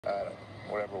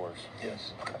Whatever works.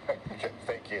 Yes.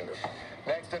 Thank you.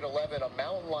 Next at 11, a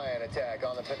mountain lion attack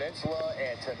on the peninsula,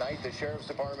 and tonight the Sheriff's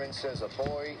Department says a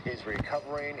boy is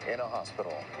recovering in a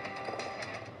hospital.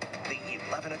 The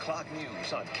 11 o'clock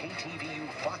news on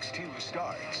KTVU Fox 2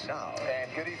 starts now.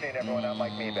 And good evening, everyone. I'm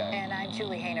Mike Meebeck. And I'm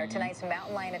Julie Hayner. Tonight's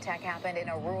mountain lion attack happened in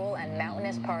a rural and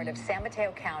mountainous part of San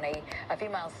Mateo County, a few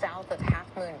miles south of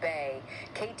Half Moon Bay.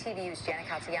 KTVU's Jana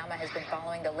Katsuyama has been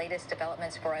following the latest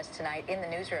developments for us tonight in the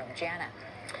newsroom. Jana.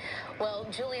 Well,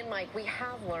 Julie and Mike, we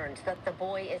have learned that the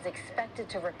boy is expected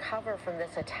to recover from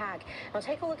this attack. Now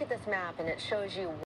take a look at this map, and it shows you